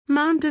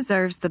Mom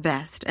deserves the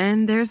best,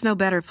 and there's no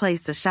better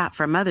place to shop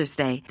for Mother's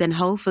Day than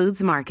Whole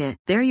Foods Market.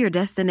 They're your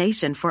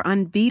destination for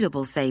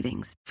unbeatable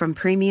savings, from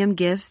premium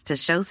gifts to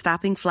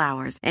show-stopping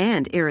flowers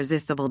and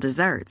irresistible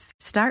desserts.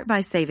 Start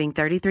by saving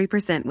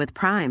 33% with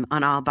Prime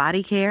on all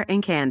body care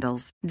and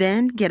candles.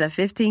 Then get a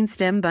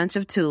 15-stem bunch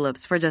of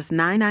tulips for just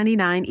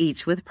 $9.99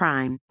 each with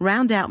Prime.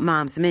 Round out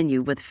Mom's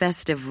menu with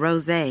festive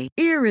rosé,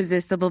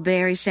 irresistible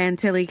berry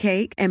chantilly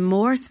cake, and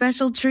more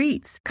special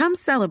treats. Come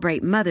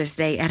celebrate Mother's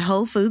Day at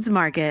Whole Foods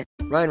Market.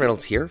 Ryan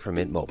Reynolds here from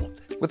Mint Mobile.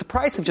 With the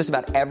price of just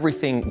about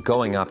everything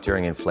going up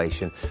during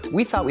inflation,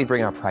 we thought we'd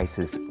bring our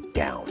prices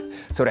down.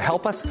 So to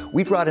help us,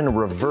 we brought in a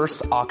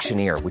reverse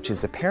auctioneer, which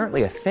is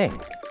apparently a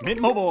thing. Mint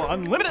Mobile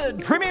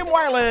Unlimited Premium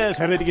Wireless.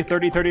 How to get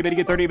 30, 30, bit to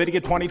get 30, bit to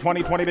get 20,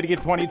 20, 20, bit to get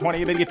 20,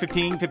 20, bit to get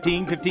 15,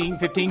 15, 15,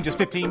 15, just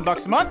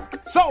 $15 a month?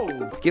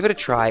 Sold! Give it a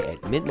try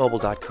at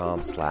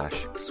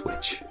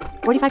mintmobile.com/switch.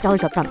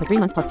 $45 up front for 3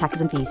 months plus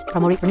taxes and fees.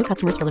 Promo rate for new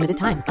customers for limited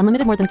time.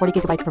 Unlimited more than 40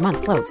 gigabytes per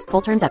month. Slows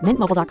full terms at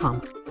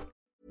mintmobile.com.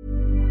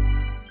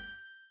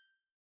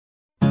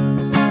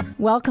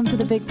 Welcome to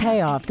the Big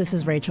Payoff. This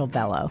is Rachel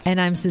Bello. And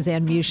I'm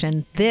Suzanne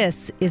Mushin.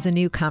 This is a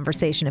new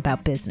conversation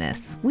about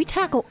business. We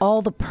tackle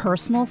all the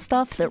personal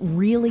stuff that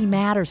really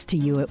matters to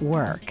you at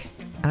work.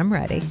 I'm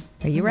ready.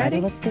 Are you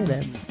ready? Let's do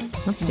this.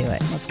 Let's do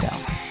it. Let's go.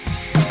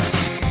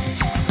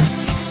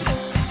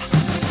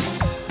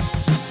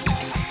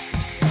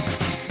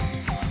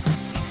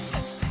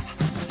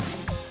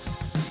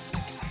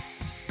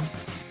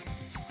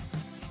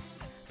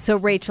 So,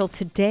 Rachel,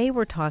 today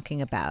we're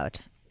talking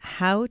about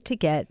how to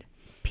get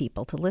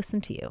people to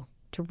listen to you,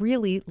 to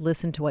really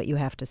listen to what you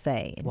have to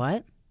say.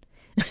 What?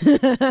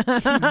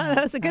 That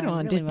was a good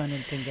one. I really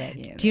wanted to get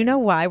you. Do you know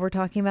why we're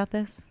talking about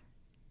this?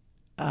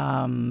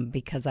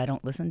 Because I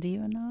don't listen to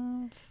you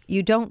enough.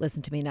 You don't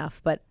listen to me enough,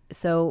 but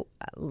so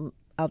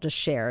I'll just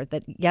share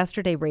that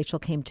yesterday Rachel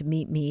came to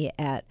meet me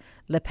at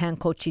Le Pain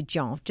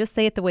Quotidien. Just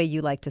say it the way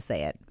you like to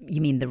say it. You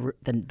mean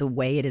the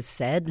way it is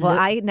said? Well,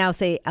 I now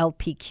say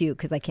LPQ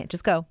because I can't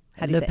just go.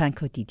 How do you Le say Pain it?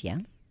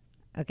 Quotidien.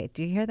 Okay,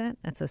 do you hear that?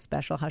 That's so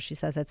special how she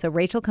says it. So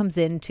Rachel comes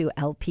into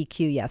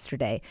LPQ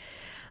yesterday.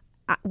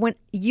 When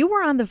you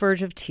were on the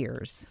verge of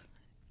tears,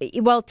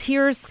 well,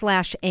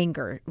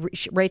 tears/anger,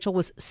 Rachel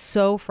was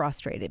so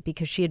frustrated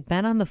because she had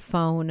been on the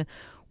phone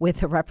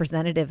with a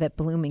representative at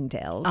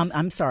Bloomingdale's.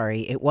 I'm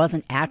sorry. It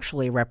wasn't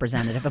actually a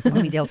representative at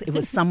Bloomingdale's. It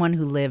was someone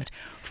who lived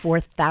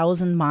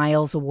 4,000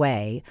 miles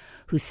away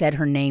who said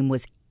her name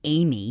was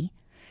Amy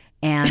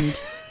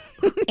and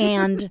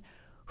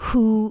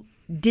who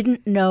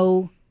didn't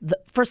know.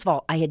 First of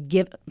all,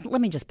 let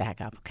me just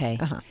back up, okay?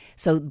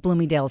 So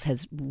Bloomingdale's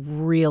has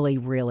really,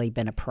 really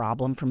been a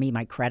problem for me.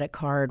 My credit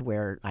card,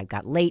 where I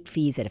got late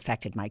fees, it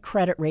affected my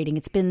credit rating.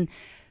 It's been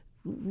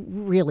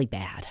really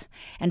bad.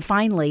 And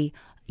finally,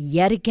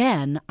 yet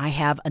again, I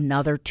have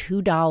another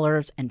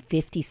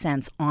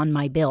 $2.50 on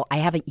my bill. I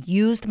haven't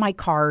used my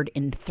card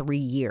in 3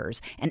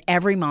 years. And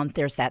every month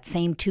there's that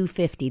same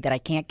 $2.50 that I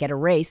can't get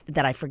erased,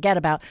 that I forget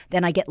about.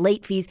 Then I get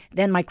late fees,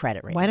 then my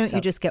credit rating. Why don't you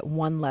just get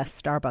one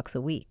less Starbucks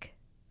a week?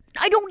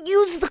 I don't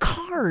use the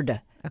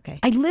card. Okay.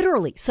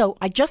 So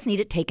I just need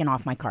it taken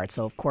off my card.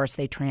 So, of course,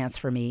 they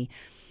transfer me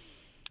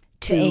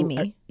to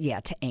Amy.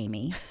 To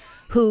Amy,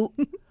 who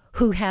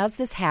has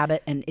this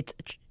habit, and it's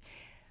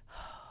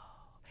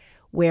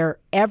where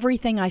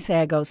everything I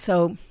say, I go,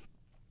 so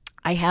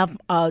I have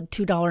a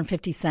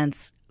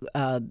 $2.50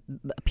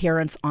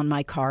 appearance on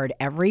my card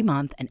every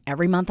month, and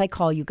every month I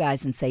call you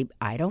guys and say,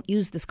 I don't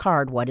use this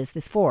card. What is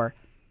this for?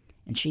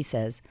 And she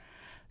says,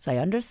 so I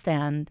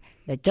understand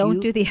that Don't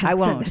do the accent. I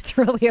won't. It's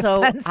really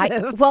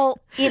offensive. Well,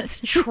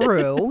 it's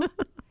true.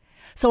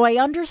 So I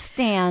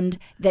understand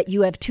that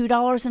you have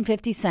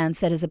 $2.50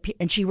 that is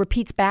and she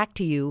repeats back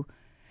to you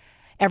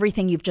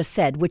everything you've just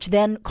said, which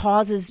then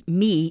causes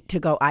me to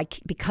go,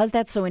 because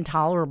that's so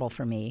intolerable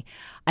for me,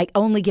 I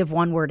only give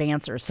one-word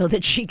answers so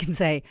that she can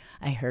say,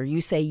 I heard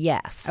you say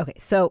yes. Okay,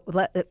 so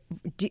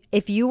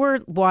if you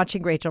were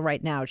watching Rachel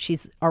right now,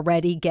 she's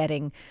already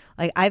getting,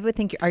 I would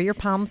think, are your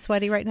palms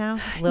sweaty right now?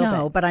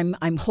 No, but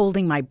I'm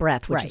holding my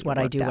breath, which Right, is what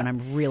I do when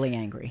I'm really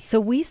angry. So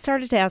we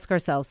started to ask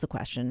ourselves the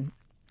question,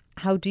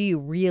 how do you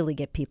really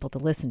get people to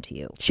listen to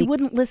you? She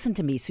wouldn't listen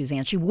to me,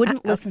 Suzanne. She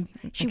wouldn't listen.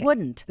 She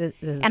wouldn't.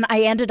 And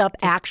I ended up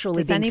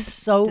actually being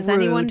so rude. Does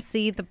anyone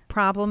see the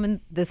problem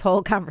in this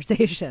whole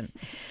conversation?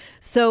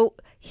 So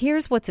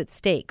here's what's at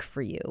stake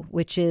for you,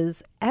 which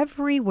is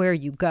everywhere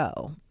you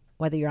go,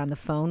 whether you're on the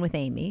phone with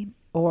Amy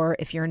or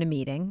if you're in a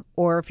meeting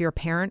or if you're a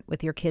parent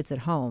with your kids at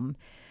home,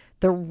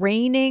 the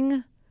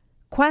reigning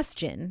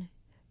question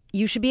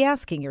you should be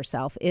asking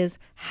yourself is,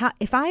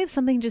 if I have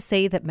something to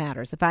say that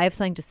matters, if I have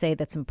something to say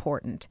that's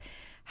important,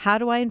 how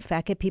do I in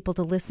fact get people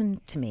to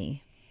listen to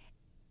me?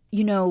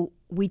 You know,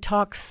 we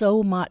talk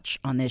so much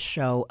on this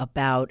show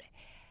about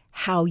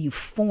how you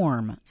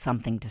form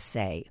something to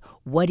say.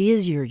 What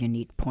is your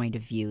unique point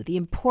of view? The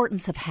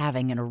importance of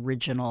having an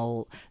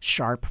original,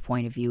 sharp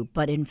point of view.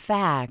 But in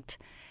fact,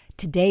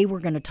 today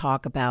we're going to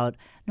talk about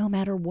no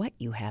matter what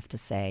you have to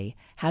say,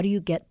 how do you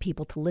get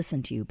people to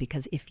listen to you?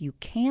 Because if you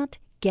can't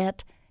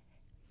get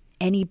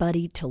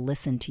anybody to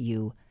listen to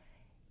you,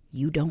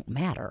 you don't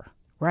matter.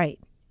 Right.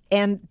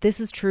 And this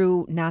is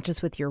true not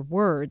just with your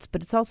words,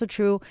 but it's also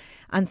true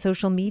on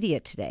social media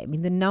today. I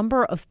mean, the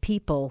number of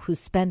people who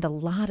spend a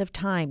lot of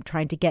time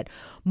trying to get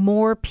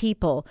more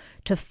people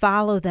to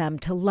follow them,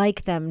 to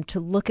like them, to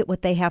look at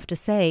what they have to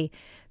say.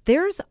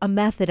 There's a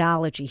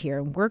methodology here,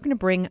 and we're going to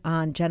bring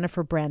on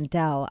Jennifer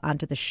Brandel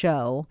onto the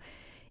show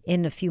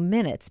in a few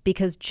minutes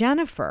because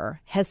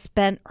Jennifer has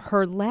spent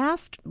her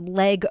last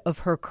leg of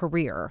her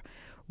career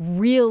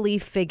really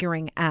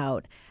figuring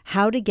out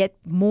how to get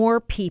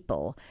more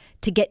people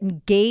to get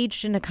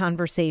engaged in a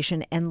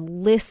conversation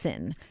and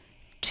listen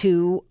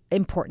to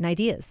important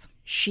ideas.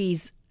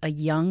 She's a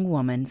young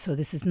woman, so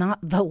this is not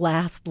the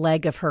last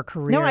leg of her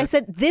career. No, I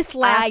said this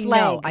last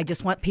leg. I know. I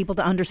just want people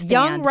to understand.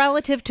 Young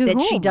relative to that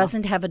whom? She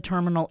doesn't have a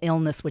terminal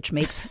illness, which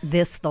makes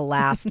this the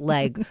last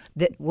leg.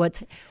 That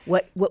what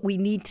we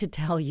need to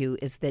tell you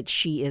is that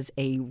she is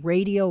a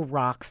radio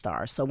rock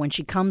star. So when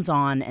she comes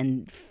on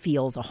and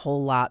feels a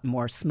whole lot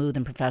more smooth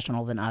and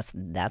professional than us,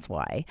 that's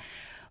why.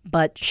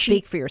 But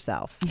speak for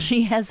yourself.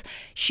 She has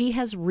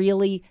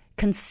really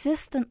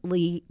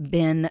consistently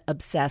been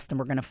obsessed, and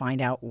we're going to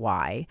find out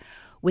why,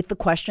 with the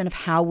question of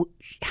how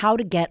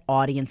to get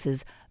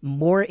audiences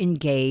more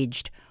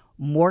engaged,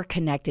 more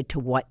connected to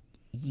what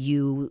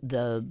you,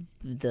 the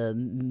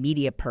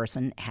media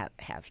person,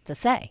 have to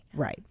say.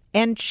 Right.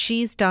 And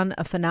she's done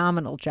a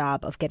phenomenal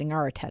job of getting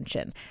our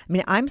attention. I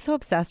mean, I'm so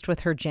obsessed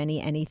with her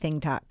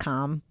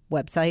JennyAnything.com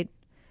website.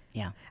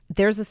 Yeah.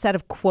 There's a set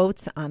of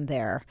quotes on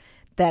there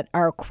that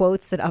are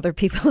quotes that other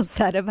people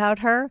said about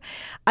her.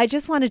 I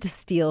just wanted to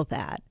steal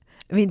that.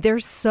 I mean, they're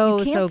so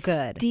good. You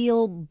can't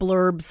steal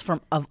blurbs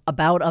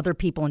about other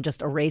people and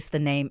just erase the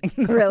name.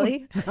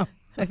 Really? No.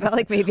 I felt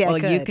like maybe I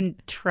could. Well, you can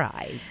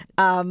try.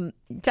 I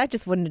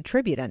just wouldn't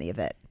attribute any of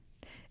it.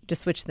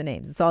 Just switch the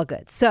names. It's all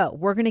good. So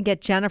we're going to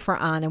get Jennifer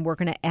on, and we're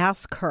going to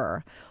ask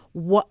her,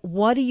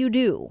 what do you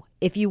do?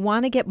 If you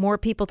want to get more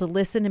people to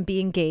listen and be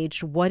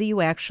engaged, what do you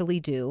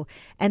actually do?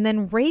 And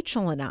then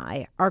Rachel and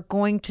I are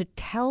going to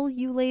tell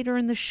you later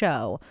in the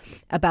show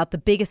about the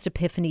biggest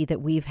epiphany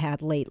that we've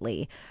had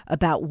lately,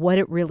 about what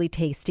it really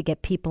takes to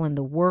get people in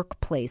the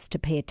workplace to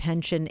pay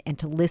attention and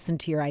to listen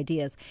to your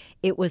ideas.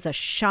 It was a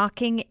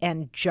shocking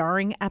and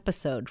jarring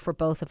episode for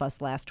both of us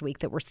last week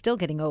that we're still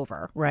getting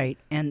over. Right.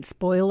 And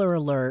spoiler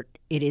alert,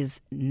 it is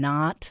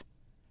not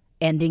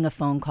ending a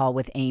phone call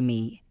with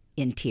Amy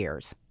in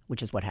tears,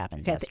 which is what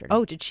happened yesterday.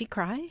 Oh, did she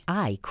cry?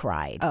 I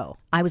cried. Oh.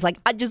 I was like,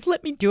 just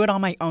let me do it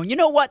on my own. You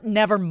know what?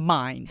 Never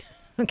mind.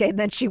 Okay, and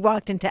then she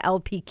walked into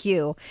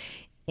LPQ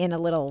in a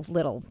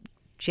little,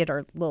 she had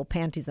her little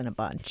panties in a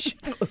bunch.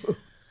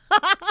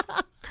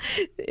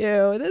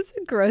 Ew, that's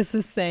the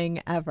grossest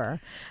thing ever.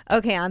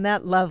 Okay, on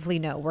that lovely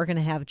note, we're going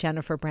to have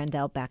Jennifer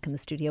Brandel back in the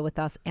studio with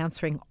us,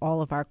 answering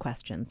all of our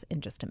questions in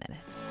just a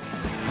minute.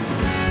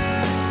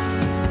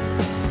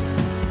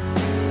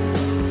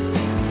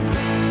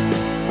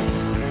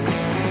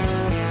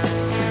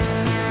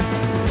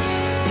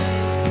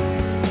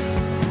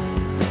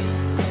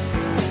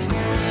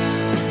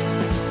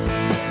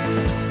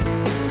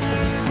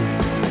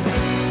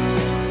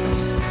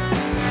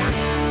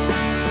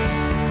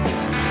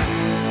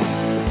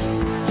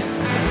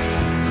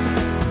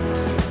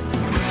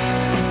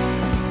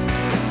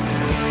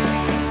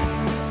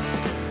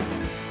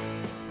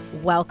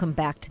 Welcome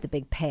back to the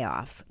Big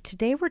Payoff.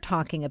 Today we're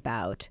talking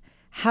about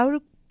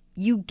how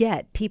you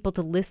get people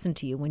to listen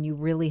to you when you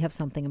really have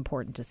something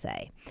important to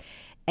say.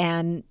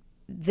 And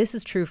this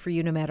is true for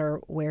you no matter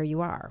where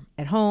you are,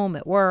 at home,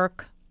 at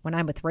work, when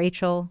I'm with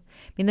Rachel.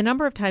 I mean, the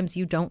number of times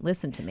you don't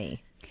listen to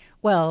me.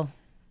 Well,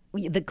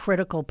 the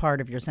critical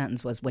part of your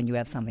sentence was when you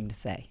have something to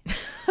say.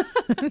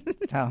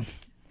 So.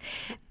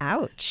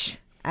 Ouch.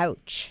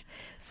 Ouch.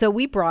 So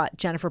we brought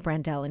Jennifer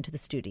Brandel into the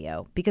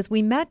studio because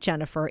we met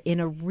Jennifer in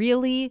a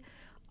really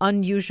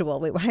unusual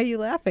way. Why are you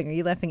laughing? Are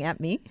you laughing at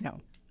me? No,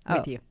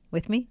 with you.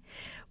 With me?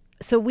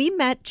 So we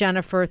met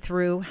Jennifer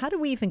through, how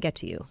did we even get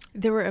to you?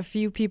 There were a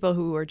few people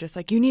who were just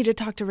like, you need to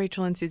talk to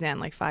Rachel and Suzanne,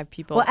 like 5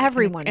 people. Well,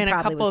 everyone and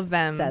probably a couple of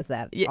them says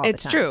that all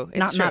it's the time. True.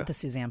 It's not the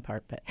Suzanne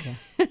part, but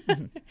yeah.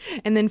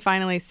 And then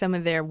finally, some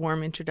of their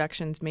warm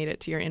introductions made it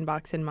to your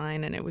inbox and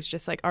mine, and it was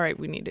just like, all right,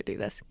 we need to do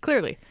this,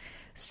 clearly.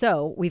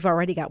 So we've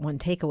already got one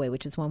takeaway,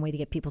 which is one way to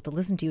get people to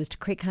listen to you is to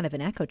create kind of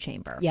an echo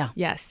chamber. Yeah.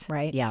 Yes.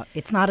 Right? Yeah.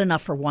 It's not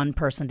enough for one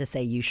person to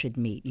say you should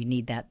meet. You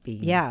need that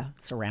being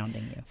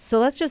surrounding you. So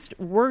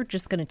we're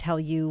just going to tell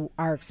you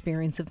our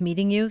experience of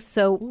meeting you.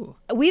 So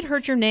we'd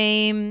heard your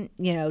name,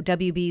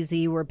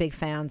 WBZ, we're big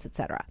fans,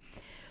 etc.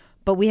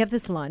 But we have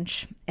this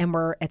lunch, and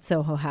we're at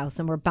Soho House,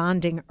 and we're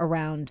bonding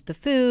around the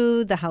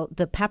food,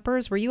 the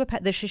peppers. Were you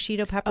the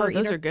shishito pepper Oh,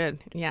 those eater? are good.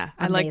 Yeah, Amazing.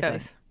 I like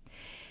those.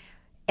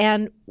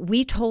 And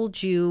we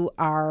told you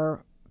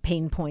our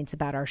pain points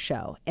about our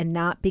show and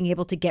not being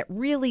able to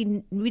we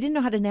didn't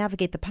know how to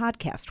navigate the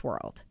podcast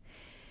world.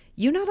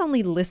 You not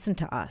only listened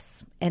to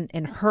us and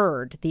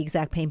heard the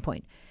exact pain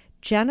point,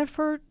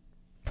 Jennifer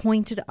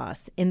pointed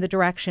us in the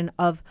direction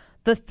of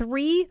the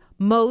 3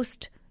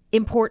 most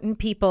important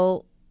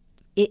people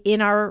in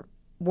our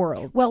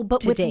world. Well,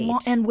 but to with date.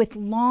 with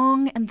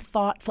long and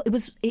thoughtful. It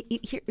was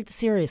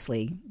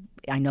seriously.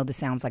 I know this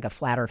sounds like a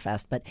flatter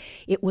fest, but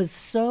it was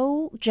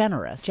so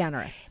generous.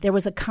 There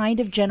was a kind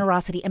of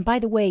generosity. And by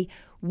the way,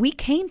 we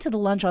came to the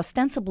lunch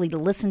ostensibly to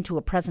listen to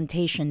a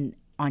presentation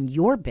on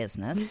your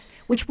business,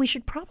 which we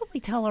should probably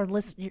tell our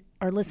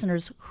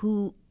listeners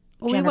who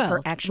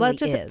Jennifer actually Let's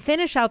just is.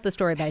 finish out the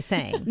story by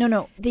saying.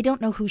 No, they don't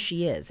know who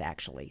she is,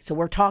 actually. So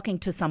we're talking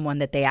to someone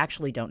that they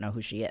actually don't know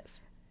who she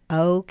is.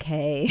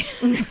 Okay.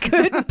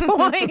 Good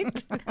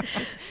point.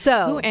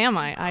 So Who am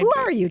I? Who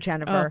are you,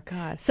 Jennifer? Oh,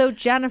 God. So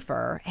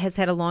Jennifer has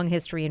had a long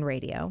history in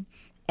radio,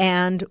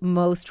 and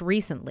most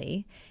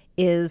recently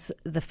is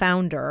the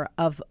founder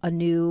of a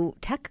new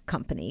tech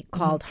company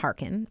called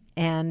Harken.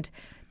 And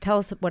tell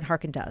us what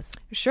Harken does.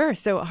 Sure.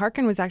 So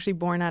Harken was actually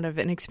born out of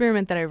an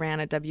experiment that I ran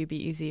at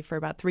WBEZ for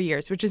about 3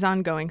 years, which is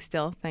ongoing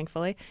still,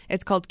 thankfully.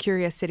 It's called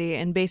Curious City,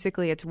 and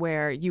basically it's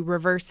where you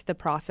reverse the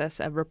process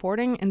of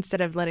reporting. Instead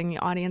of letting the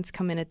audience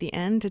come in at the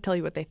end to tell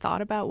you what they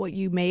thought about what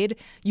you made,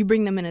 you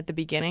bring them in at the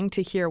beginning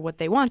to hear what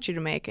they want you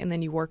to make, and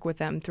then you work with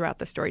them throughout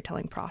the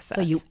storytelling process.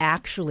 So you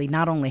actually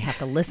not only have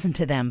to listen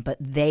to them, but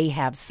they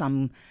have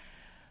some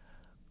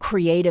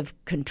creative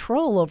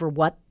control over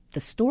what the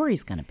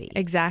story's going to be.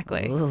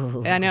 Exactly.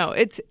 Ooh. I know.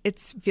 It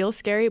feels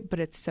scary, but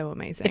it's so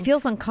amazing. It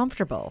feels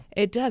uncomfortable.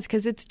 It does,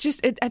 because it's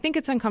just, I think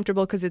it's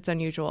uncomfortable because it's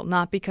unusual,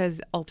 not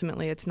because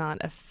ultimately it's not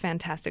a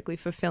fantastically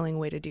fulfilling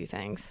way to do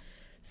things.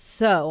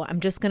 So I'm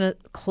just going to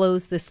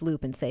close this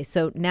loop and say,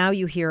 so now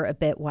you hear a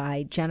bit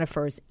why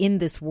Jennifer's in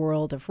this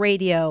world of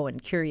radio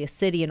and Curious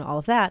City and all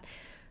of that,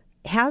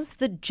 has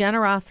the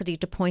generosity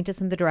to point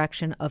us in the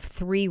direction of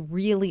 3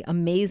 really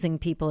amazing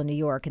people in New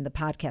York in the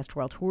podcast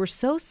world who were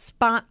so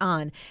spot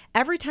on.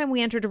 Every time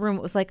we entered a room,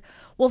 it was like,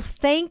 well,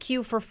 thank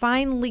you for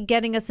finally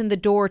getting us in the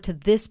door to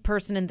this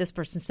person and this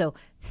person. So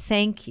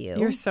thank you.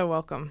 You're so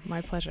welcome.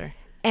 My pleasure.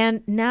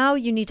 And now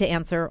you need to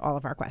answer all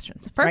of our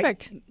questions.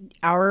 Perfect. Right?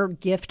 Our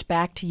gift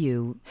back to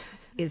you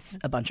is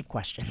a bunch of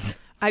questions.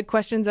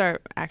 Questions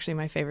are actually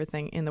my favorite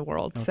thing in the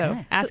world. Okay.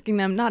 So asking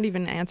them, not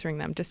even answering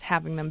them, just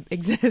having them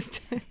exist.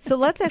 So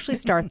let's actually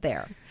start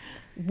there.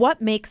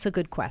 What makes a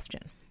good question?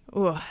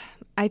 Ooh,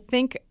 I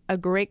think a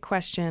great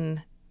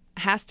question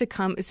has to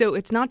come. So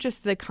it's not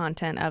just the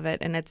content of it,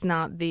 and it's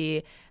not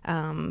the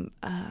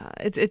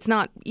it's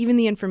not even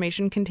the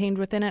information contained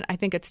within it. I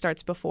think it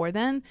starts before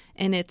then,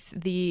 and it's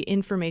the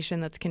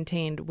information that's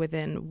contained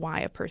within why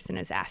a person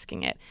is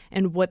asking it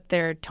and what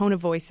their tone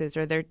of voice is,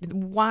 or their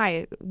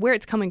where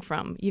it's coming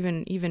from,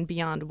 even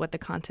beyond what the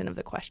content of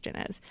the question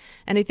is.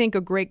 And I think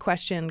a great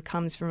question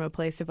comes from a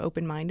place of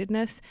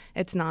open-mindedness.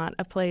 It's not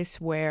a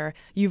place where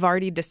you've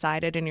already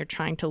decided and you're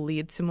trying to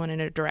lead someone in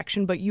a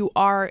direction, but you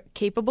are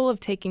capable of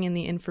taking in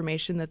the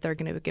information that they're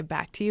going to give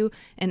back to you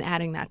and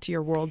adding that to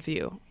your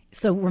worldview.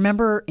 So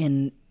remember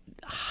in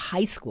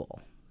high school,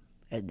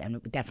 and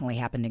it definitely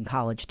happened in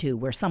college too,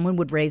 where someone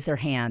would raise their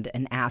hand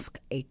and ask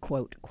a,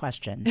 quote,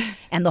 question,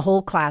 and the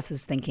whole class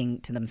is thinking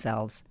to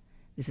themselves,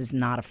 this is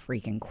not a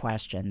freaking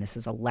question. This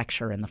is a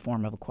lecture in the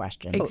form of a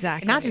question.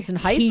 Exactly. Not just in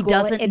high He school.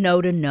 doesn't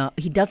know to know.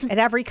 He doesn't At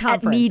every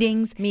conference. At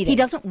meetings. He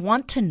doesn't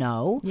want to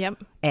know.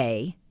 Yep.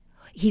 A.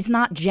 He's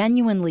not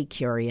genuinely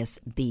curious.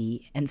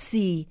 B. And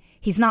C.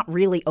 He's not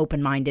really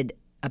open-minded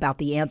about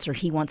the answer.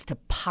 He wants to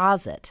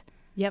posit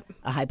Yep.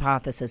 a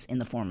hypothesis in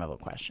the form of a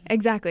question.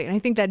 Exactly. And I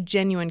think that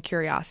genuine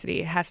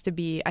curiosity has to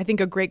be, I think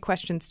a great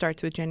question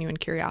starts with genuine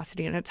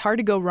curiosity. And it's hard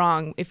to go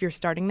wrong if you're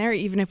starting there,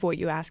 even if what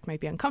you ask might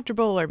be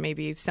uncomfortable or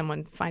maybe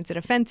someone finds it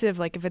offensive.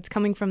 Like if it's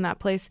coming from that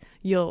place,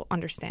 you'll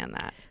understand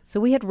that.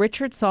 So we had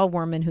Richard Saul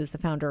Wurman, who's the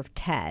founder of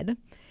TED,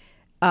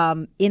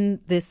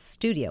 in this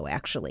studio,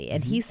 actually.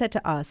 And he said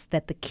to us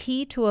that the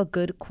key to a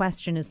good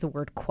question is the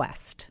word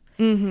quest.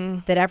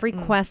 That every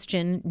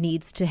question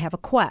needs to have a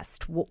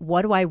quest.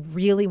 What do I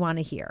really want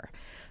to hear?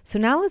 So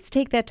now let's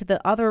take that to the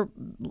other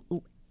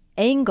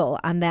angle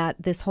on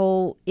this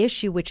whole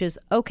issue, which is,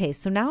 okay,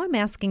 so now I'm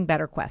asking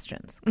better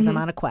questions because I'm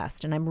on a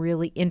quest and I'm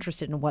really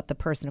interested in what the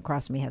person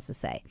across from me has to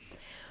say.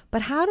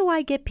 But how do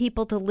I get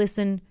people to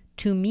listen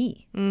to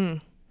me?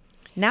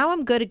 Now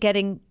I'm good at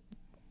getting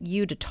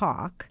you to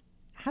talk.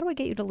 How do I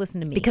get you to listen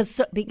to me?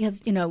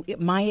 Because you know,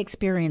 my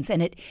experience,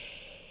 and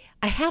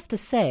I have to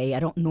say, I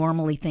don't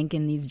normally think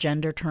in these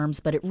gender terms,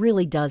 but it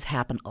really does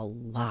happen a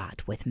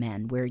lot with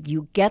men where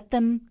you get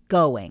them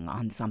going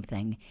on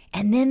something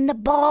and then the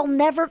ball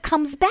never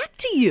comes back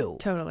to you.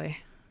 Totally.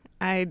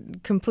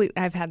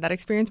 I've had that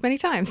experience many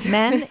times.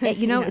 Men,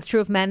 it's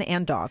true of men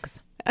and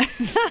dogs.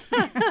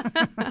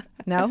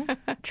 No?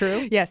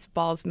 True? Yes,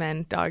 balls,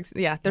 men, dogs.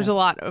 Yeah, there's a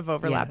lot of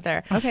overlap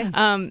there. Okay.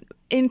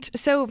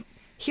 So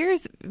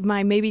here's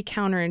my maybe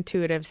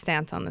counterintuitive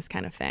stance on this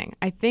kind of thing.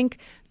 I think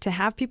to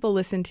have people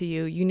listen to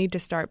you, you need to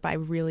start by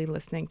really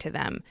listening to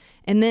them.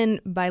 And then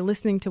by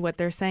listening to what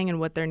they're saying and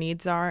what their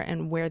needs are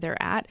and where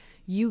they're at,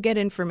 you get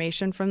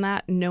information from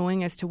that,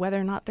 knowing as to whether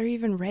or not they're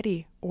even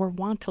ready or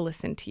want to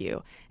listen to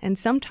you. And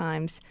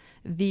sometimes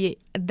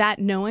that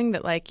knowing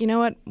that, like, you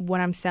know what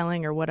I'm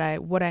selling or what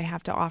I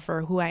have to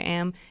offer, who I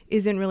am,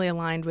 isn't really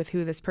aligned with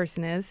who this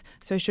person is.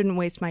 So I shouldn't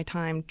waste my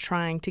time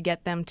trying to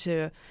get them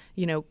to,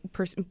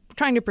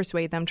 trying to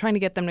persuade them, trying to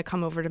get them to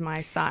come over to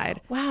my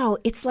side. Wow,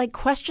 it's like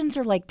questions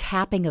are like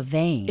tapping a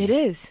vein. It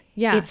is,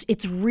 yeah.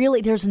 It's really,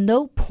 there's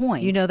no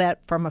point. Do you know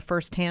that from a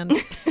firsthand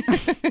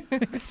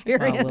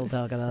experience? Well, we'll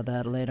talk about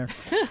that later.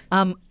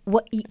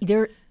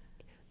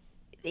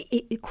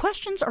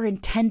 Questions are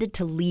intended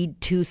to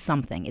lead to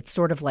something. It's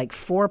sort of like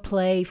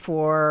foreplay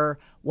for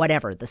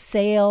whatever, the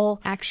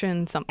sale.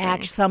 Action,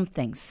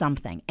 something.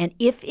 Something. And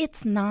if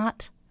it's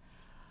not,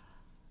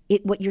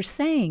 what you're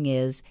saying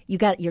is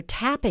you're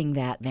tapping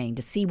that vein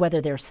to see whether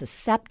they're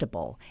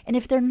susceptible. And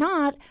if they're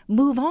not,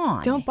 move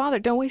on. Don't bother.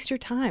 Don't waste your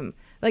time.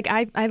 Like,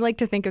 I like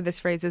to think of this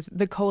phrase as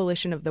the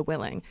coalition of the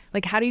willing.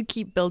 Like, how do you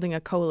keep building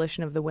a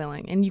coalition of the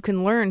willing? And you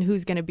can learn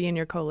who's going to be in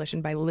your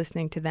coalition by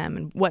listening to them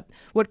and what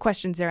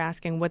questions they're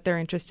asking, what they're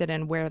interested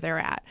in, where they're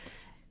at.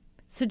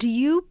 So do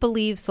you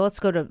believe, so let's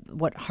go to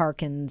what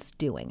Harken's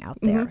doing out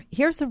there. Mm-hmm.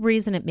 Here's the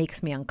reason it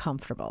makes me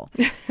uncomfortable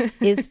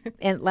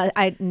and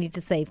I need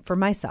to say for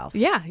myself.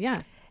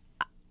 Yeah.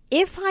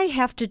 If I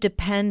have to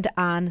depend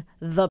on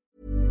the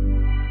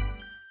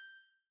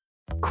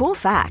Cool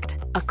fact,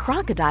 a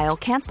crocodile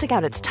can't stick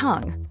out its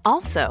tongue.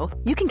 Also,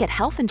 you can get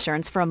health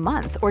insurance for a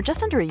month or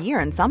just under a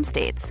year in some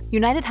states.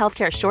 United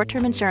Healthcare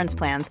short-term insurance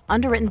plans,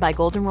 underwritten by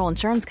Golden Rule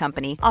Insurance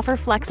Company, offer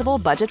flexible,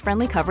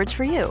 budget-friendly coverage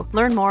for you.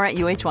 Learn more at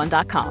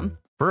uh1.com.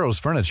 Burrow's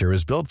furniture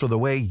is built for the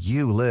way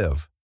you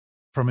live.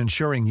 From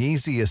ensuring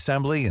easy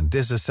assembly and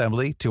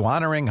disassembly to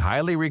honoring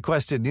highly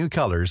requested new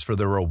colors for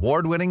their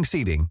award-winning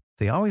seating,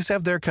 they always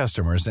have their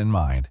customers in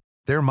mind.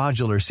 Their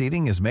modular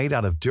seating is made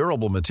out of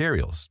durable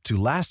materials to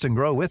last and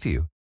grow with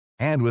you.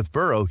 And with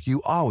Burrow,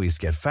 you always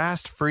get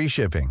fast, free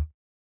shipping.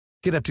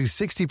 Get up to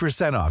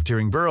 60% off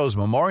during Burrow's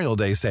Memorial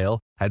Day sale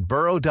at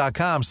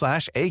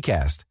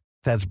burrow.com/ACAST.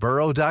 That's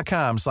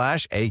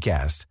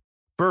burrow.com/ACAST.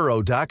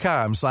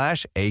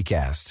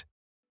 burrow.com/ACAST.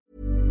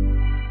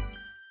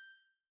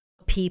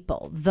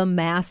 People, the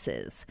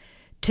masses,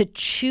 to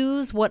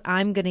choose what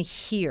I'm going to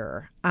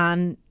hear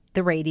on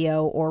the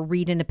radio or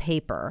read in a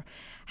paper.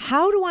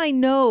 How do I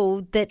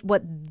know that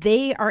what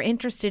they are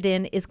interested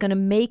in is going to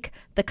make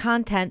the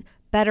content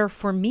better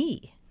for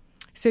me?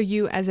 So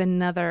you, as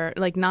another,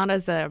 like, not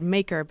as a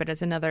maker, but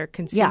as another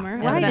consumer,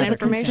 right, that as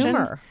information? a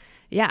consumer.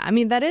 Yeah, I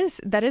mean, that is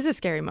a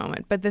scary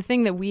moment. But the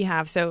thing that we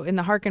have, so in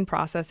the Harken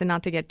process, and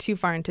not to get too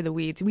far into the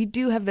weeds, we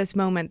do have this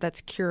moment that's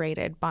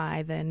curated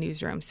by the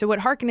newsroom. So what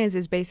Harken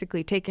is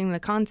basically taking the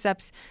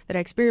concepts that I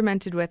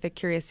experimented with at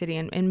Curious City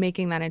and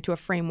making that into a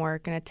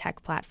framework and a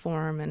tech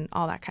platform and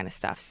all that kind of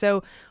stuff.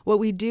 So what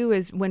we do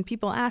is when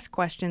people ask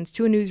questions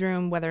to a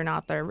newsroom, whether or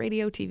not they're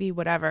radio, TV,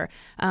 whatever,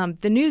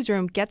 the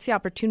newsroom gets the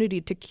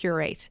opportunity to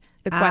curate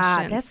the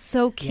questions. That's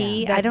so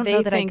key. I don't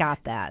know that I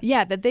got that.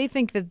 Yeah, that they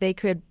think that they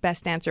could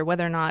best answer,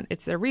 whether or not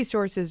it's their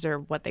resources or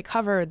what they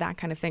cover, that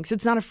kind of thing. So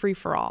it's not a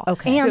free-for-all.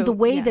 Okay. And the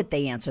way that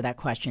they answer that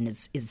question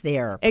is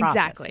their process.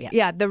 Exactly.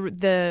 Yeah.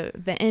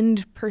 The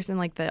end person,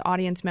 like the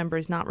audience member,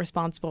 is not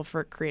responsible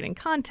for creating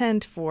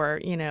content,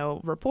 for,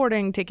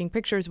 reporting, taking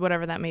pictures,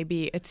 whatever that may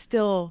be. It's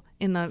still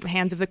in the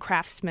hands of the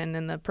craftsmen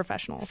and the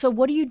professionals. So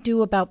what do you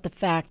do about the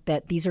fact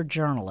that these are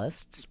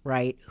journalists,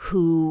 right,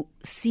 who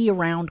see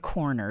around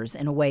corners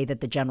in a way that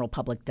the general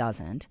public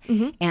doesn't,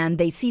 and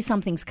they see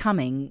something's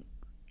coming,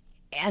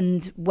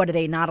 and what are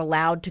they not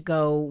allowed to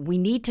go, we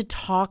need to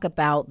talk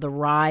about the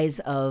rise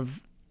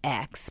of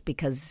X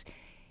because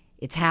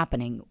it's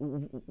happening.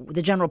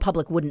 The general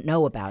public wouldn't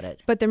know about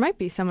it. But there might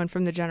be someone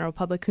from the general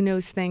public who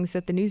knows things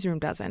that the newsroom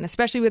doesn't,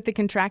 especially with the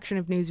contraction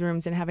of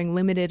newsrooms and having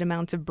limited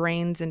amounts of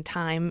brains and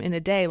time in a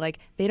day. Like,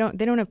 they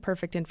don't have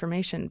perfect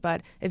information,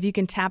 but if you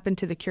can tap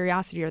into the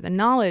curiosity or the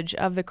knowledge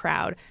of the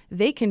crowd,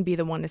 they can be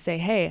the one to say,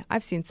 hey,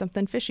 I've seen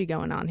something fishy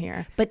going on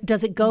here. But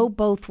does it go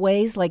both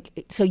ways? Like,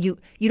 so you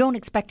don't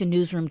expect a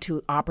newsroom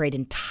to operate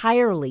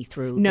entirely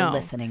through the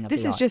listening of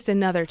this is just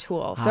another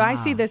tool. So I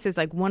see this as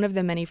like one of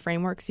the many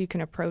frameworks you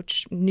can approach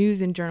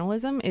news and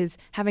journalism is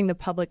having the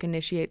public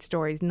initiate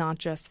stories, not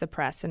just the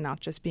press, and not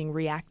just being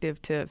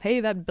reactive to, hey,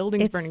 that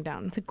building's burning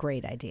down. It's a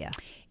great idea.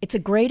 It's a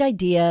great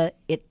idea.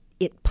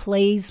 It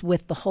plays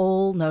with the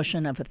whole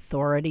notion of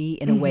authority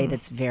in a way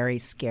that's very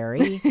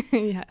scary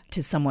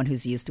to someone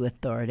who's used to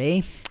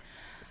authority.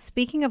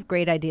 Speaking of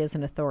great ideas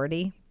and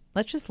authority,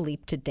 let's just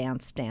leap to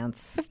dance.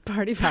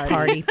 Party.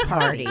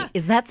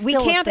 Is that still we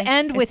can't a thing?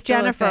 end with It's still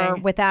a Jennifer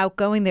thing. without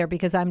going there,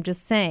 because I'm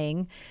just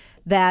saying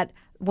that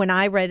when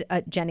I read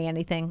Jenny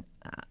Anything,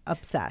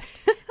 obsessed,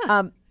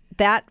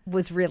 that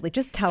was really,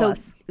 just tell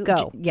us.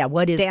 Go. Yeah,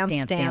 what is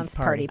Dance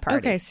Party?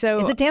 Okay, so...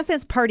 Is it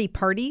Dance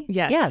Party?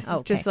 Yes.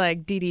 Okay. Just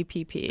like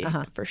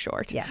DDPP for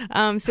short.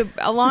 Yeah. So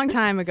a long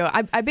time ago,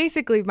 I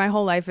basically, my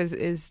whole life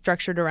is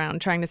structured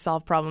around trying to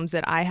solve problems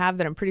that I have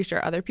that I'm pretty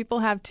sure other people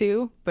have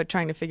too, but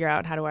trying to figure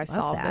out how do I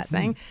solve this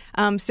thing.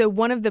 So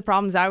one of the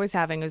problems I was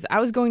having was I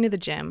was going to the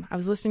gym. I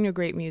was listening to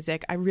great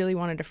music. I really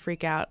wanted to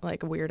freak out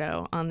like a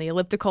weirdo on the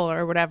elliptical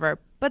or whatever.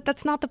 But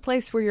that's not the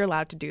place where you're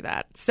allowed to do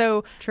that.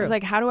 So I was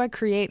like, how do I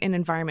create an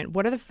environment?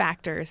 What are the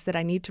factors that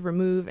I need to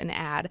remove and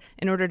add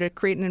in order to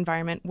create an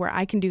environment where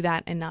I can do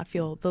that and not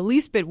feel the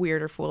least bit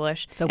weird or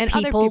foolish? So and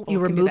you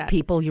remove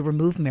people, you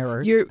remove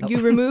mirrors. You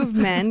remove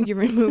men, you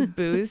remove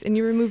booze, and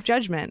you remove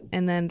judgment.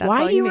 And then that's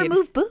all you need. Why do you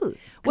remove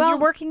booze? Because you're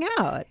working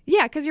out.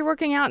 Yeah, because you're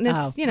working out and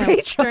it's,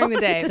 Rachel. during the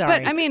day. Sorry.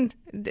 But I mean,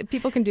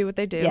 people can do what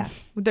they do. Yeah.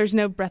 There's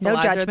no breathalyzer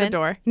at the judgment.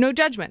 door. No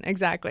judgment,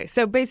 exactly.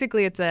 So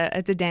basically it's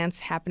a dance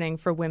happening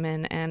for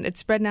women, and it's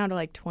spread now to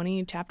like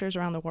 20 chapters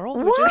around the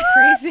world, which is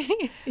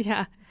crazy.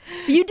 Yeah.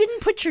 You didn't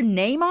put your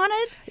name on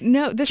it?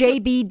 No.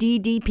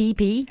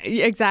 JBDDPP?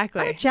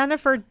 Exactly.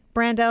 Jennifer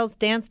Brandel's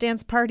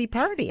Dance Party.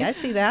 I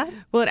see that.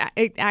 Well,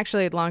 it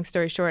actually, long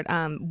story short,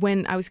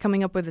 when I was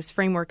coming up with this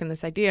framework and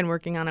this idea and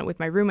working on it with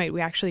my roommate, we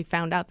actually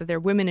found out that there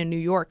are women in New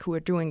York who are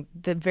doing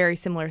the very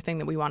similar thing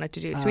that we wanted to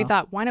do. So we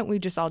thought, why don't we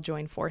just all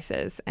join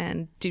forces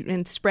and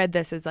spread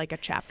this as like a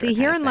chapter? See,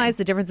 herein lies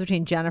the difference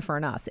between Jennifer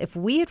and us. If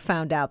we had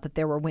found out that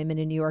there were women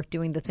in New York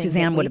doing the thing,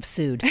 Suzanne would have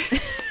sued.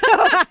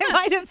 I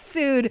might have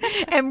sued,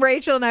 and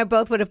Rachel and I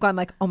both would have gone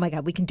like, "Oh my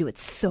God, we can do it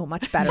so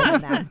much better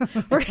than them.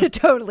 We're going to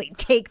totally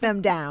take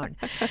them down."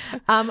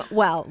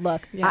 Well,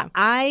 look,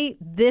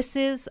 this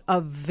is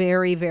a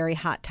very, very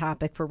hot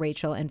topic for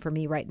Rachel and for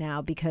me right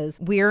now, because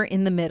we're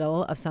in the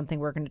middle of something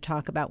we're going to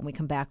talk about when we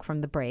come back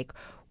from the break,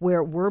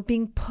 where we're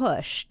being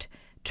pushed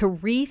to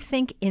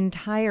rethink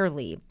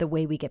entirely the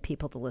way we get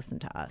people to listen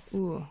to us.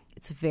 Ooh.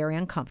 It's very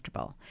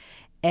uncomfortable,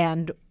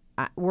 and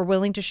we're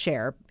willing to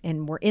share,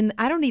 and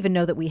I don't even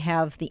know that we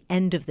have the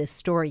end of this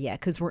story yet,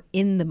 because we're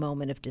in the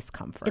moment of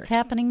discomfort. It's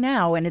happening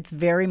now, and it's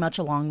very much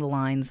along the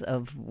lines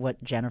of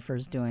what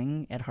Jennifer's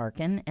doing at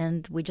Harkin,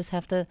 and we just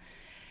have to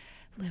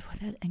live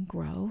with it and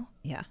grow.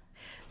 Yeah.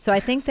 So I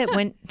think that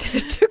when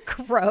to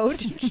grow,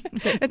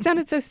 it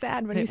sounded so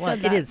sad when you said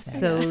that. It is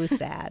so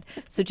sad.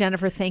 So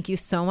Jennifer, thank you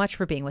so much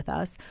for being with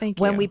us. Thank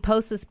you. When we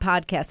post this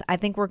podcast, I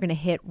think we're going to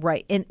hit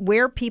right in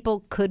where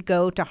people could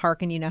go to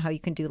Harkin. You know how you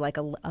can do like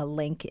a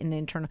link in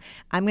internal.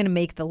 I'm going to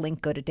make the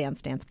link go to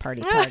Dance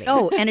Party.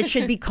 Oh, and it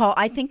should be called.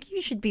 I think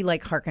you should be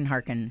like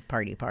Harkin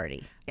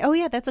Party. Oh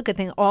yeah, that's a good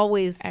thing.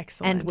 Always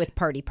Excellent. End with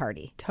party.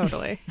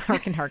 Totally.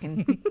 Harkin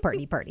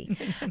party.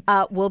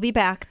 We'll be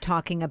back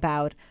talking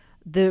about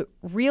the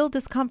real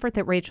discomfort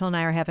that Rachel and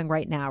I are having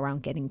right now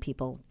around getting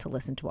people to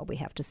listen to what we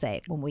have to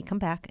say when we come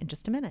back in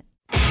just a minute.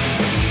 You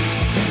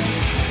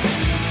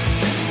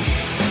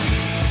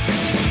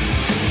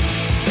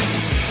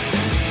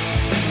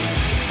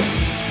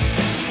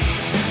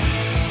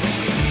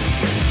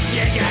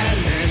gotta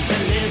learn to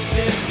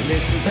listen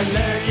to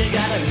learn. You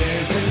gotta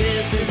learn to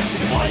listen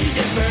before you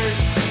get burned.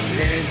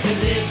 Learn to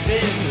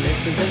listen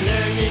to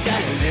learn. You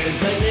gotta learn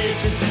to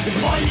listen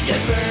before you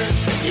get burned.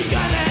 You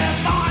gotta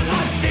have all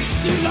life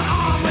fixed to the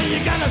arm when you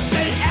gotta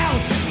stay out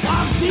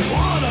of deep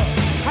water.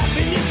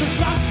 Happiness is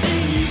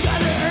something you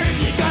gotta earn.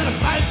 You gotta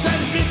fight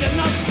and big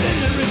enough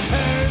in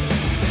return.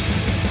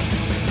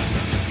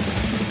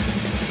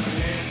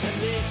 Learn to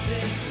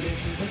listen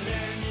to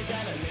learn. You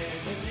gotta learn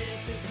to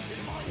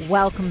listen.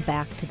 Welcome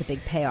back to The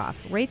Big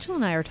Payoff. Rachel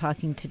and I are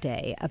talking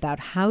today about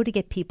how to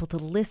get people to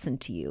listen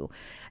to you.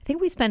 I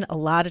think we spend a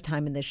lot of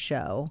time in this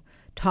show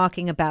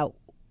talking about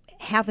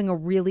having a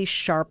really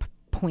sharp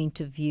point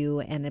of view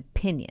and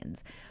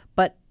opinions,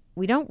 but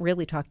we don't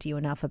really talk to you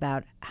enough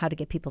about how to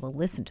get people to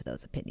listen to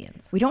those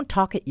opinions. We don't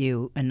talk at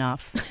you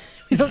enough.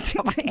 We don't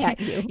talk at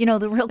you. You know,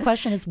 the real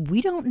question is,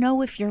 we don't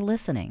know if you're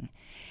listening.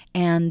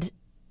 And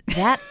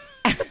that...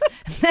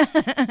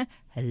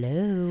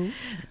 Hello?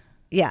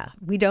 Yeah,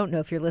 we don't know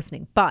if you're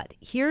listening. But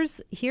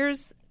here's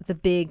the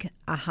big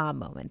aha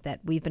moment that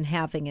we've been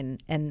having,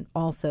 and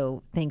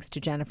also thanks to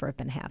Jennifer have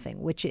been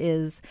having, which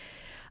is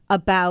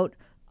about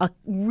a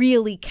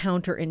really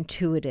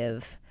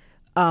counterintuitive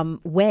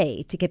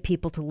way to get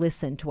people to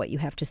listen to what you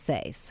have to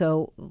say.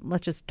 So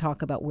let's just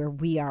talk about where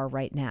we are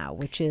right now,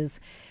 which is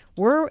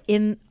we're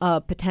in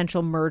a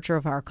potential merger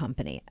of our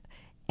company,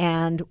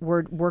 and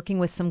we're working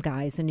with some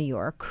guys in New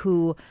York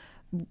who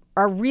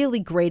are really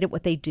great at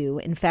what they do.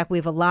 In fact, we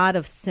have a lot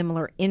of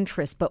similar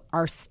interests, but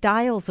our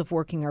styles of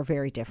working are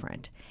very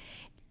different.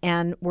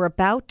 And we're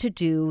about to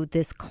do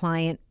this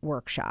client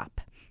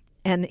workshop.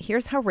 And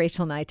here's how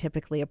Rachel and I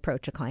typically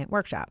approach a client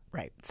workshop.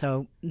 Right.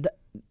 So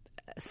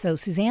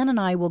Suzanne and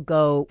I will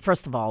go,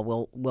 first of all,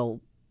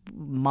 we'll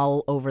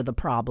mull over the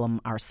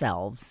problem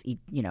ourselves,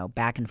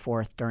 back and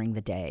forth during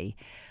the day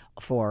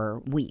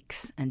for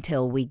weeks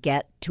until we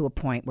get to a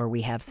point where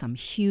we have some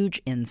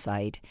huge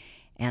insight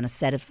and a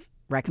set of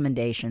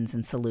recommendations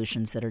and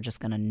solutions that are just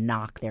going to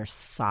knock their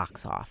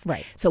socks off.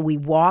 Right. So we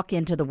walk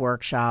into the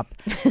workshop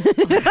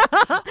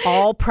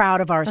all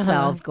proud of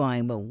ourselves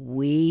going, but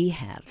we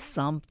have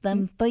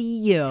something for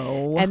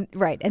you. And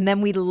right. And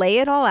then we lay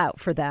it all out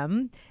for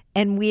them,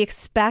 and we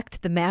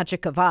expect the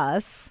magic of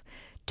us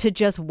to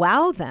just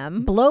wow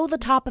them. Blow the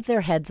top of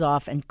their heads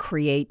off and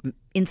create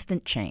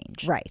instant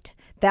change. Right.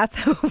 That's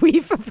how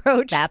we've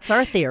approached. That's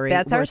our theory.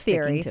 That's We're our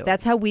theory. sticking to it.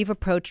 That's how we've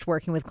approached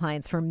working with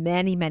clients for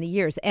many, many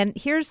years. And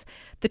here's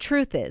the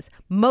truth is,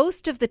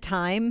 most of the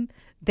time,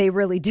 they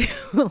really do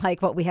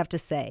like what we have to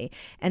say.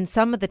 And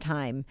some of the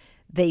time,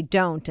 they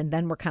don't, and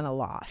then we're kind of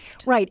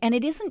lost. Right. And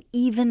it isn't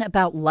even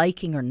about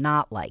liking or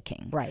not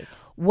liking. Right.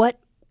 What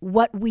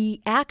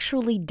we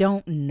actually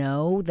don't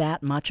know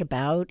that much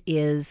about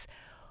is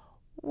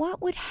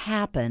what would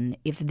happen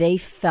if they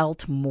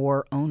felt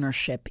more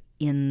ownership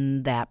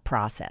in that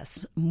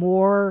process,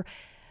 more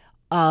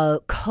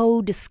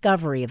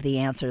co-discovery of the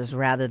answers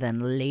rather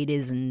than,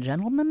 ladies and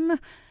gentlemen,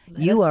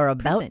 you are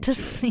about to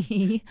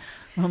see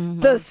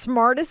the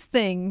smartest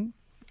thing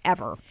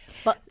ever.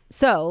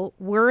 So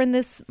we're in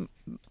this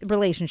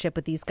relationship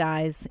with these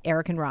guys,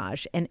 Eric and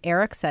Raj, and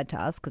Eric said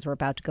to us, because we're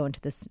about to go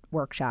into this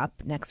workshop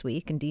next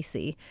week in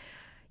D.C.,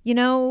 you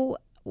know,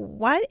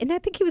 why, and I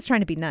think he was trying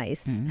to be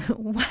nice,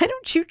 why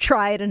don't you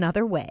try it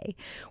another way,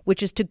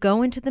 which is to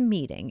go into the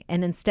meeting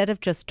and instead of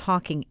just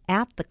talking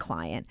at the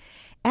client,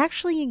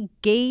 actually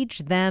engage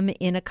them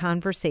in a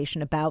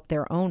conversation about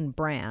their own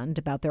brand,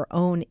 about their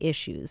own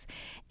issues.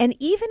 And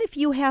even if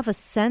you have a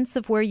sense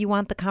of where you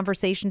want the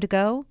conversation to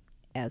go,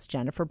 as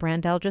Jennifer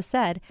Brandel just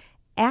said,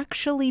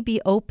 actually be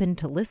open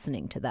to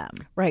listening to them.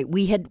 Right.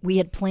 We had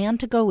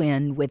planned to go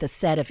in with a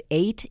set of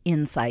 8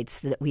 insights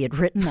that we had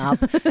written up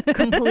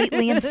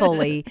completely and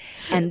fully,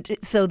 and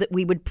so that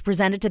we would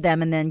present it to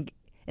them and then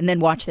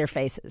watch their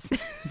faces.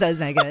 So it's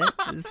like,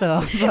 it's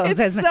so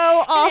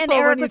awful. And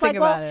Eric when you was think like,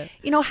 about well, it.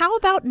 you know, how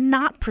about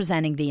not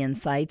presenting the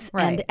insights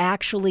Right. and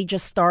actually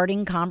just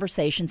starting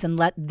conversations and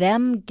let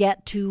them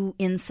get to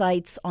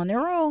insights on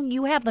their own?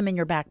 You have them in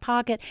your back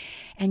pocket.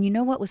 And you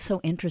know what was so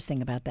interesting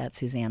about that,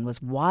 Suzanne,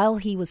 was while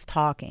he was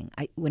talking,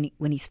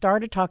 when he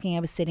started talking, I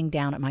was sitting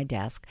down at my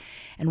desk.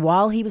 And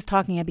while he was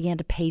talking, I began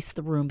to pace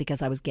the room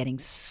because I was getting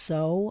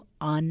so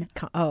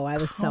uncomfortable. Oh, I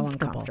was so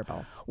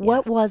uncomfortable.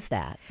 What was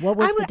that? What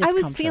was the discomfort? I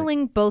was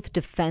feeling both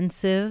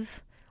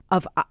defensive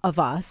of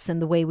us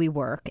and the way we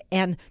work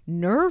and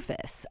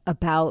nervous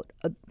about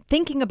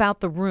thinking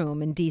about the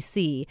room in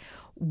D.C.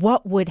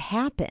 What would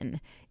happen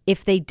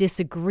if they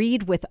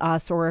disagreed with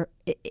us or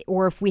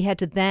if we had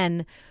to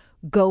then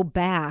go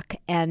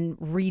back and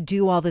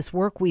redo all this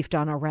work we've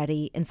done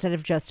already instead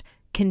of just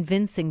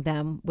convincing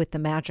them with the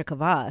magic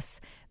of us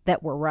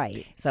that we're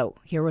right. So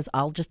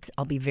I'll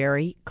be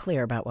very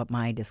clear about what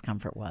my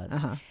discomfort was.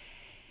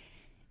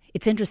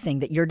 It's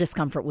interesting that your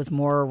discomfort was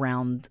more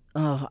around,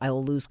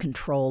 I'll lose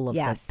control of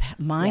Yes.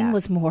 Mine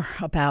was more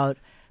about,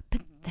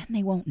 but then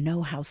they won't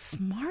know how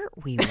smart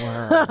we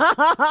were.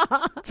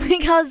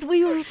 Because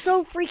we were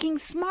so freaking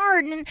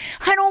smart. And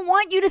I don't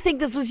want you to think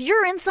this was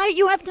your insight.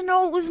 You have to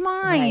know it was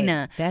mine.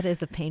 Right. That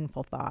is a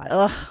painful thought.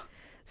 Ugh.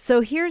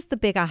 So here's the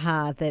big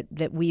aha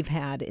that we've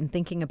had in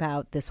thinking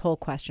about this whole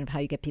question of how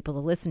you get people to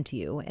listen to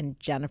you. And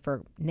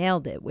Jennifer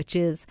nailed it, which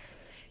is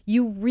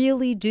you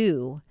really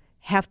do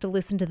have to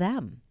listen to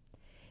them.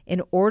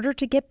 In order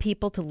to get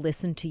people to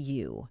listen to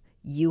you,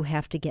 you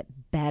have to get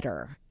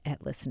better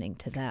at listening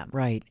to them.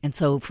 Right. And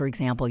so, for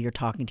example, you're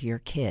talking to your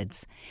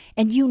kids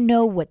and you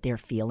know what they're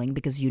feeling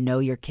because you know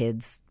your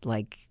kids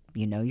like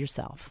you know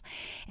yourself.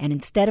 And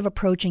instead of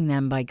approaching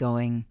them by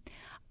going,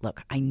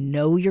 look, I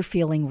know you're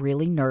feeling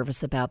really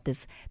nervous about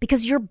this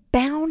because you're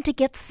bound to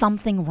get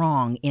something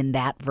wrong in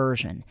that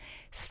version.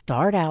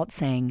 Start out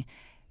saying,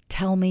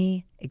 tell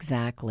me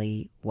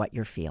exactly what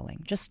you're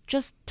feeling.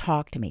 Just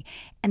talk to me.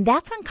 And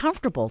that's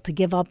uncomfortable to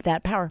give up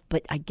that power.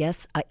 But I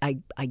guess I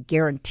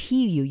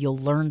guarantee you'll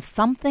learn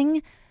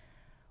something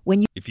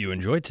when you... If you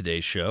enjoyed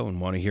today's show and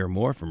want to hear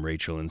more from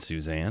Rachel and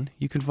Suzanne,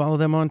 you can follow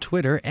them on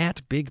Twitter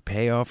at Big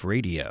Payoff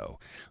Radio.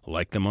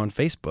 Like them on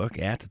Facebook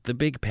at The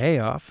Big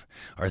Payoff.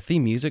 Our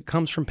theme music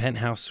comes from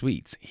Penthouse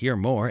Suites. Hear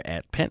more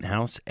at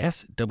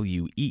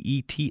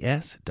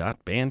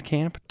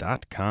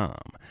penthouseSweets.bandcamp.com.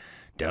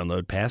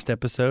 Download past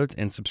episodes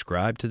and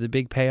subscribe to The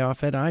Big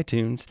Payoff at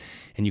iTunes.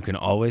 And you can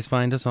always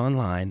find us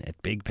online at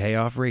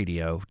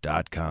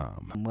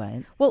bigpayoffradio.com.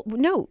 What? Well,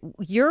 no,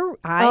 you're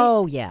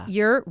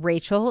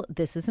Rachel.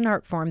 This is an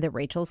art form that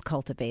Rachel's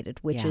cultivated,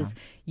 which is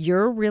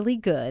you're really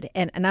good.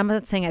 And I'm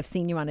not saying I've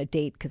seen you on a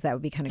date because that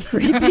would be kind of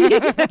creepy.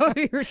 That would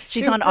be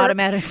She's on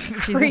automatic.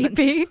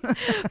 Creepy.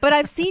 But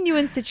I've seen you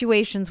in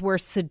situations where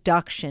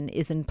seduction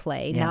is in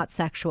play, not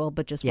sexual,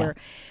 but just where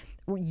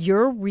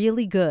you're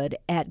really good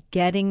at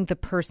getting the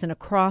person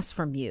across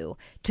from you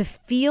to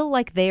feel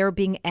like they are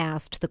being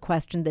asked the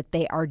question that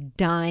they are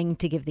dying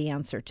to give the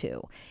answer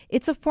to.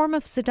 It's a form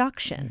of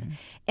seduction. Mm-hmm.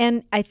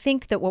 And I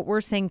think that what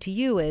we're saying to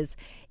you is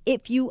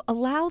if you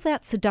allow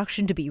that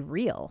seduction to be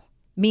real,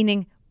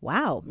 meaning,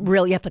 wow.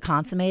 Real, you have to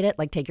consummate it,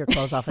 like take your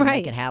clothes off and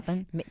make it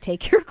happen?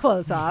 Take your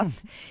clothes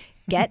off.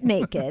 get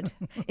naked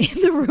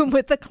in the room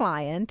with the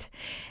client,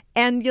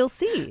 and you'll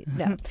see.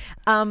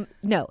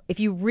 No, if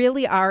you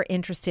really are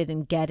interested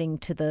in getting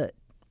to the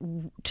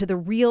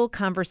real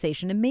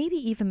conversation and maybe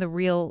even the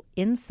real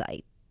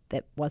insight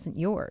that wasn't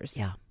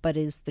yours, but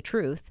is the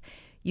truth,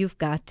 you've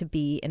got to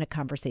be in a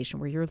conversation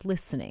where you're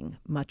listening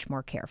much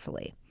more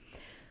carefully.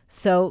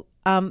 So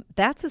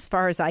that's as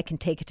far as I can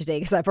take it today,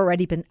 because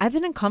I've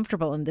been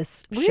uncomfortable in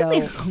this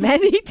show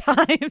many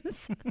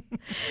times,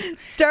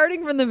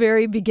 starting from the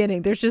very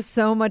beginning. There's just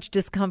so much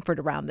discomfort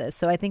around this.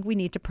 So I think we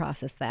need to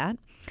process that.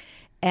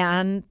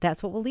 And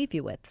that's what we'll leave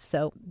you with.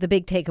 So the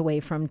big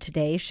takeaway from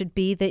today should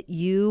be that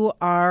you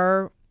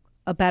are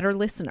a better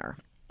listener.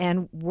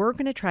 And we're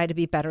going to try to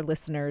be better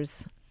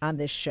listeners on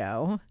this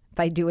show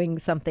by doing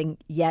something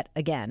yet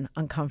again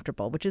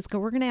uncomfortable, which is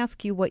we're going to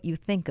ask you what you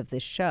think of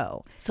this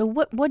show. So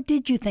what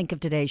did you think of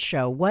today's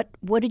show? What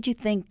did you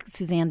think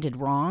Suzanne did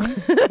wrong?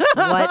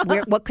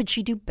 What could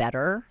she do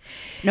better?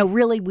 No,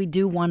 really, we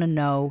do want to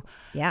know.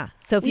 Yeah.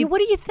 So what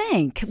do you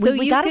think? So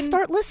we got to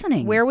start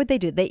listening. Where would they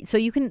do? So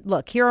you can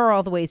look. Here are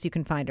all the ways you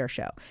can find our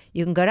show.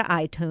 You can go to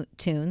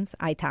iTunes,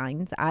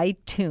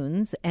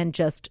 and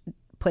just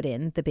put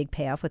in The Big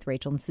Payoff with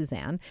Rachel and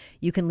Suzanne.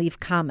 You can leave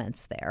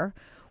comments there.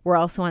 We're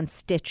also on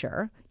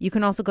Stitcher. You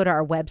can also go to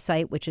our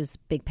website, which is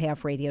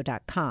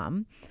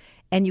bigpayoffradio.com.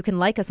 And you can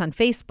like us on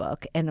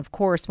Facebook. And of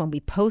course, when we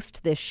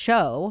post this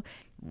show,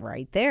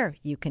 right there,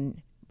 you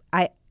can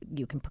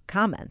put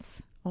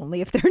comments.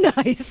 Only if they're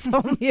nice.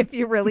 Only if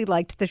you really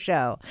liked the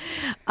show.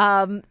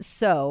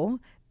 So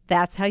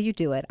that's how you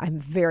do it. I'm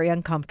very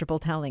uncomfortable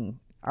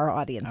telling our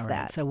audience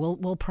that. So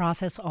we'll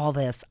process all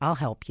this. I'll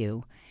help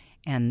you.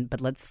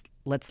 But let's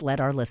let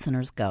our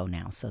listeners go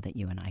now so that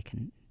you and I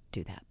can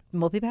do that. And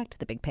we'll be back to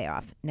The Big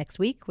Payoff next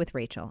week with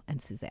Rachel and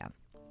Suzanne.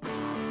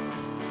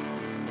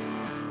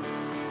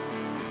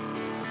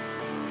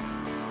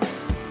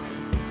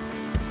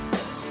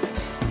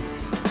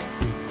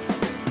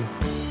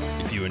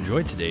 If you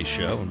enjoyed today's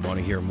show and want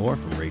to hear more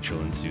from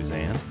Rachel and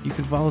Suzanne, you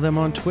can follow them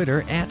on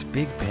Twitter at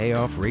Big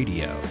Payoff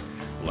Radio.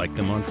 Like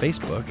them on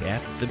Facebook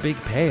at The Big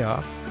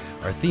Payoff.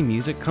 Our theme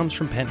music comes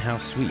from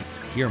Penthouse Suites.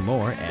 Hear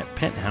more at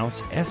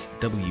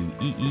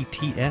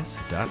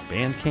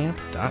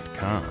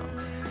penthouseSweets.bandcamp.com.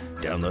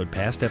 Download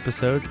past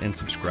episodes and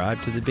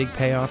subscribe to The Big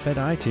Payoff at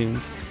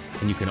iTunes.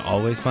 And you can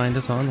always find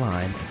us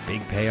online at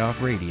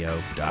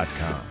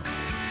bigpayoffradio.com.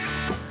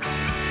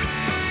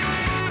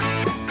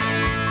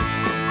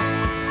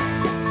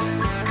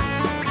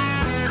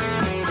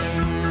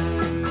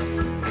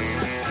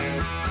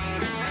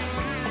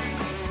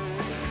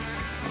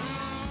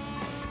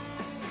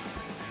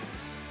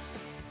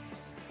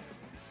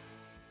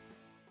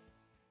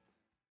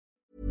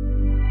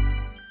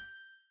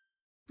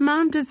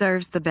 Mom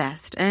deserves the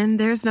best, and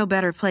there's no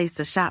better place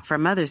to shop for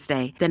Mother's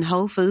Day than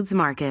Whole Foods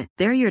Market.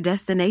 They're your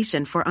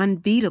destination for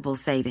unbeatable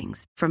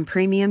savings, from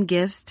premium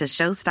gifts to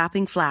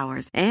show-stopping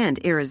flowers and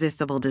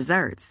irresistible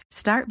desserts.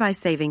 Start by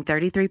saving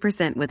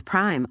 33% with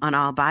Prime on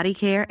all body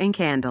care and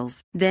candles.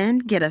 Then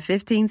get a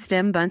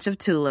 15-stem bunch of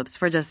tulips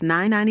for just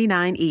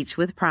 $9.99 each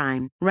with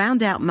Prime.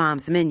 Round out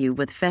Mom's menu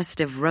with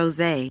festive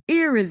rosé,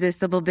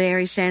 irresistible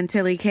berry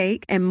chantilly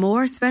cake, and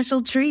more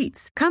special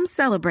treats. Come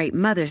celebrate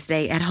Mother's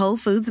Day at Whole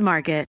Foods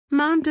Market.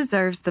 Mom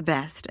deserves the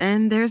best,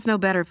 and there's no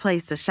better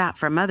place to shop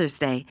for Mother's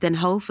Day than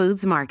Whole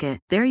Foods Market.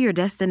 They're your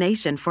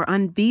destination for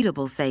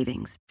unbeatable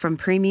savings, from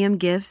premium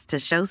gifts to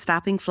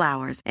show-stopping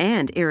flowers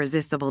and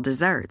irresistible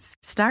desserts.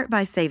 Start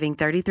by saving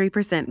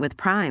 33% with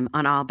Prime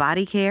on all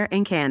body care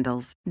and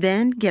candles.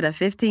 Then get a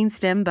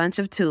 15-stem bunch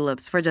of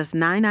tulips for just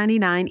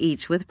 $9.99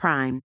 each with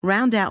Prime.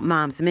 Round out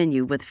Mom's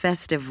menu with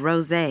festive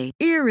rosé,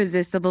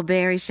 irresistible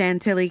berry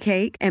chantilly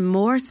cake, and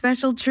more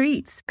special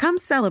treats. Come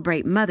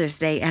celebrate Mother's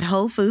Day at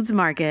Whole Foods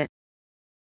Market.